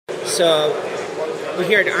So we're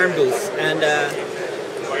here at the ARM booth, and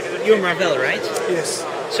you're Marvell, right? Yes.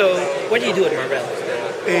 So what do you do at Marvell?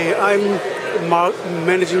 I'm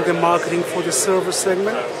managing the marketing for the server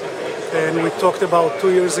segment, and we talked about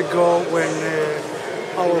 2 years ago when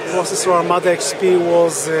our processor Armada XP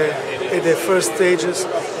was at the first stages,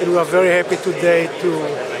 and we are very happy today to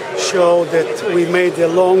show that we made a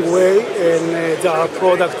long way and our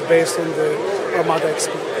product based on the Armada XP.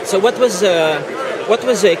 So what was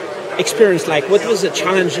the experience like? What was the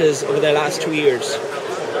challenges over the last 2 years?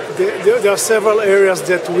 There are several areas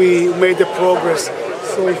that we made the progress.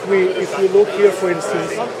 So if we look here, for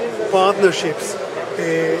instance, partnerships,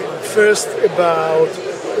 first about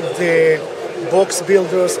the box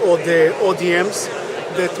builders or the ODMs,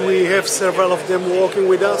 that we have several of them working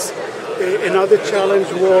with us. Another challenge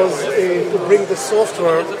was to bring the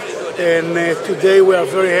software, and today we are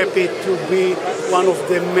very happy to be one of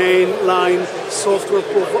the mainline software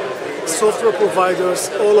providers.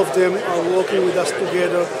 All of them are working with us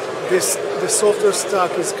together. The software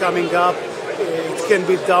stack is coming up. It can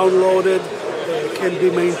be downloaded, can be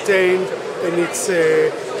maintained, and it's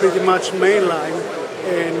pretty much mainline.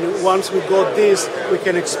 And once we got this, we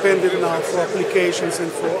can expand it now for applications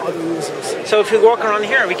and for other users. So if we walk around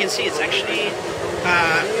here, we can see it's actually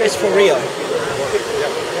it's for real.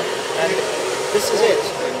 And this is it.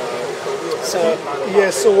 So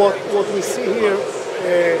yes. So what we see here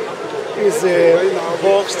is a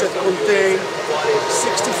box that contains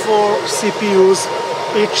 64 CPUs,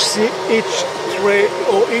 each tray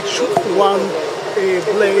or each one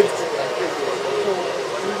blade.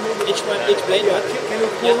 Each blade. What?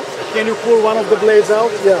 Can you pull one of the blades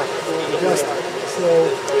out? Yeah. Just so.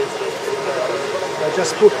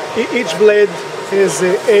 Just put. Each blade has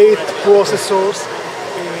 8 processors.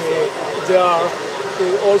 There are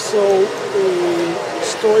also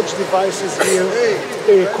storage devices here,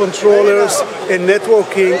 controllers and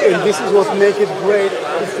networking, and this is what makes it great.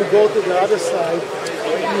 If you go to the other side,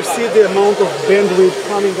 you see the amount of bandwidth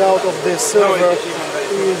coming out of the server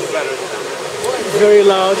is very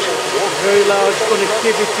large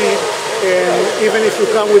connectivity, and even if you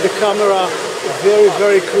come with the camera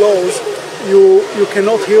very close, you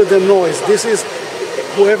cannot hear the noise. This is,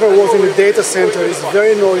 whoever was in the data center is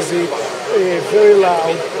very noisy, very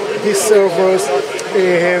loud. These servers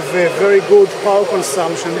have a very good power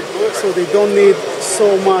consumption, so they don't need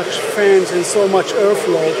so much fans and so much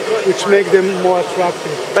airflow, which make them more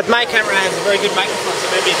attractive. But my camera has a very good microphone, so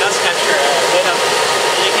maybe it does capture a bit of.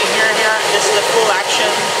 You can hear here. This is the full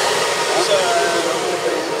action.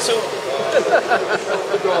 So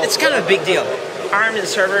it's kind of a big deal. ARM in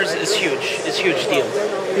servers is huge. It's a huge deal.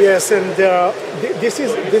 Yes, and this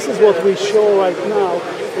is what we show right now,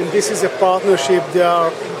 and this is a partnership. There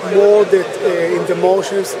are more that in the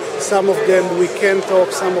motions. Some of them we can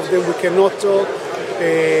talk, some of them we cannot talk.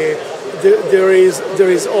 There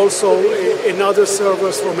is also another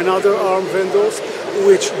servers from another ARM vendors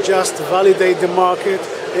which just validate the market,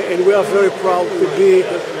 and we are very proud to be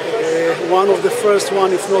one of the first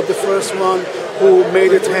one, if not the first one, who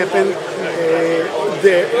made it happen.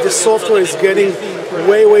 The software is getting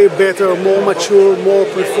way better, more mature, more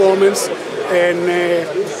performance, and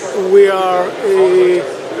we are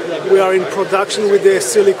in production with the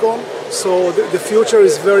silicon. So the future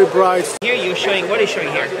is very bright. Here you're showing, what are you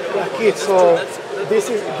showing here? Kit. So this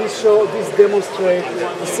demonstrates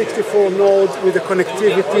the 64 nodes with the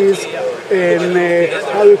connectivities and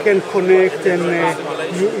how you can connect, and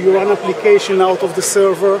you run application out of the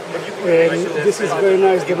server. And this is very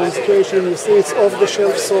nice demonstration. You see it's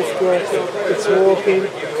off-the-shelf software. It's working.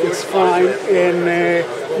 It's fine, and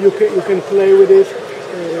you can play with it.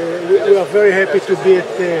 We are very happy to be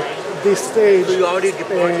at this stage,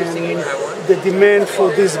 and the demand for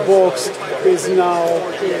this box is now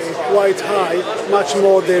quite high, much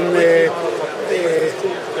more than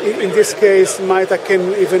in this case Mitac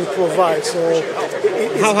can even provide. So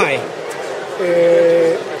how high?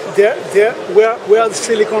 We are the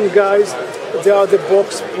silicon guys. They are the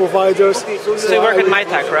box providers. So you work at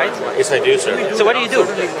Mitac, right? Yes, I do, sir. So what do you do?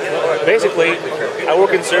 Basically, I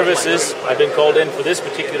work in services. I've been called in for this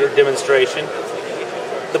particular demonstration.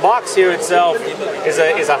 The box here itself is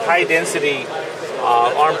a high-density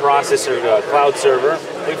ARM processor cloud server.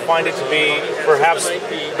 We find it to be perhaps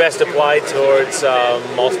best applied towards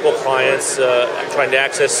multiple clients trying to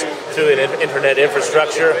access through an internet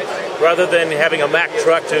infrastructure, rather than having a Mack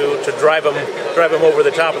truck to drive them over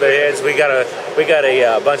the top of their heads. We got a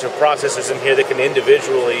bunch of processors in here that can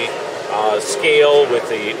individually scale with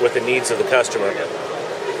the needs of the customer.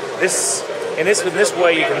 In this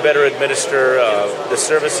way, you can better administer the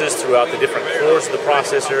services throughout the different cores of the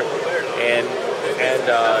processor, and and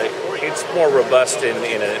it's more robust in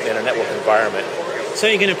a network environment. So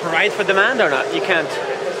you're going to provide for demand or not? You can't.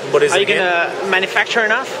 What is Are it you going again? to manufacture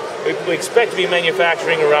enough? We expect to be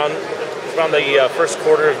manufacturing around the first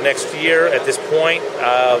quarter of next year. At this point,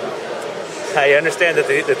 I understand that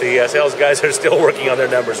the sales guys are still working on their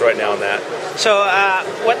numbers right now on that. So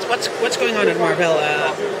what's going on at Marvell?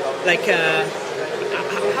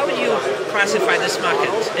 How would you classify this market?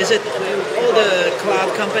 Is it all the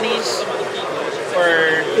cloud companies, or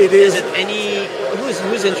is it any?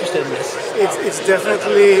 Who's interested in this? It's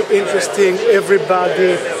definitely interesting.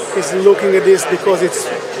 Everybody is looking at this because it's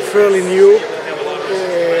fairly new.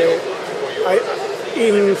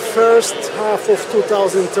 In first half of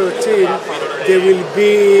 2013, there will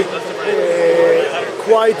be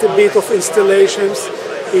quite a bit of installations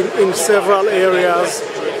in several areas,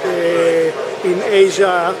 in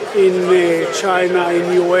Asia, in China,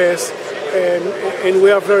 in US, and we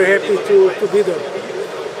are very happy to be there.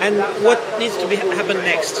 And what needs to happen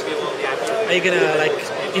next? Are you gonna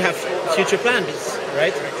you have future plans,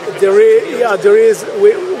 right? There is.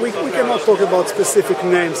 We cannot talk about specific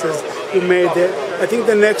names as you made. I think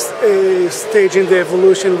the next stage in the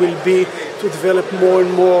evolution will be to develop more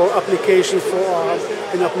and more applications for ARM,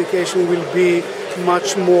 and application will be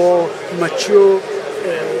much more mature.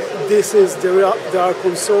 There are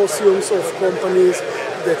consortiums of companies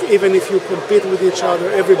that even if you compete with each other,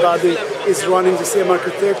 everybody is running the same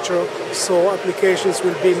architecture, so applications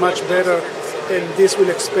will be much better, and this will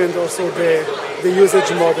expand also the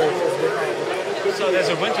usage model of the ARM. So there's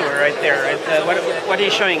a Ubuntu right there, right? What are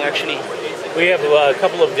you showing actually? We have a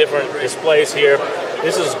couple of different displays here.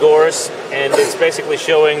 This is Gorus, and it's basically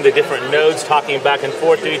showing the different nodes talking back and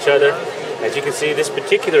forth to each other. As you can see, this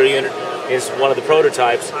particular unit is one of the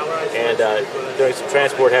prototypes, and during some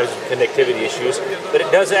transport has connectivity issues. But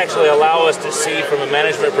it does actually allow us to see from a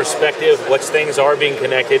management perspective which things are being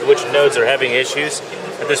connected, which nodes are having issues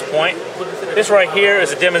at this point. This right here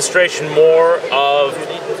is a demonstration more of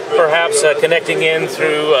perhaps connecting in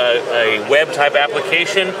through a web type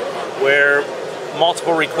application where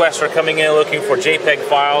multiple requests are coming in looking for JPEG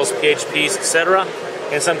files, PHPs, etc.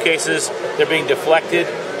 In some cases, they're being deflected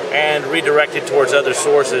and redirected towards other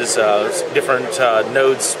sources, different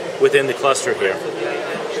nodes within the cluster here.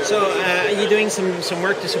 So are you doing some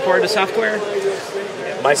work to support the software?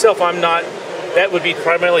 Myself, I'm not. That would be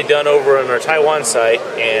primarily done over on our Taiwan site,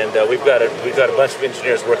 and we've got a bunch of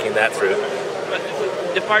engineers working that through.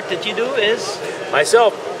 But the part that you do is?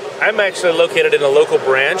 Myself, I'm actually located in a local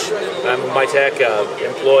branch. I'm a Mitac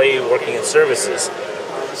employee working in services.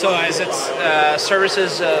 So is it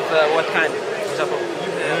services of what kind, for example?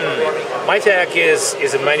 Mitac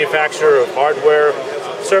is a manufacturer of hardware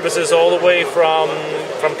services all the way from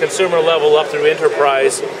consumer level up through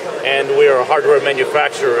enterprise, and we are a hardware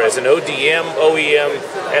manufacturer as an ODM, OEM,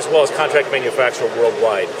 as well as contract manufacturer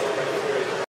worldwide.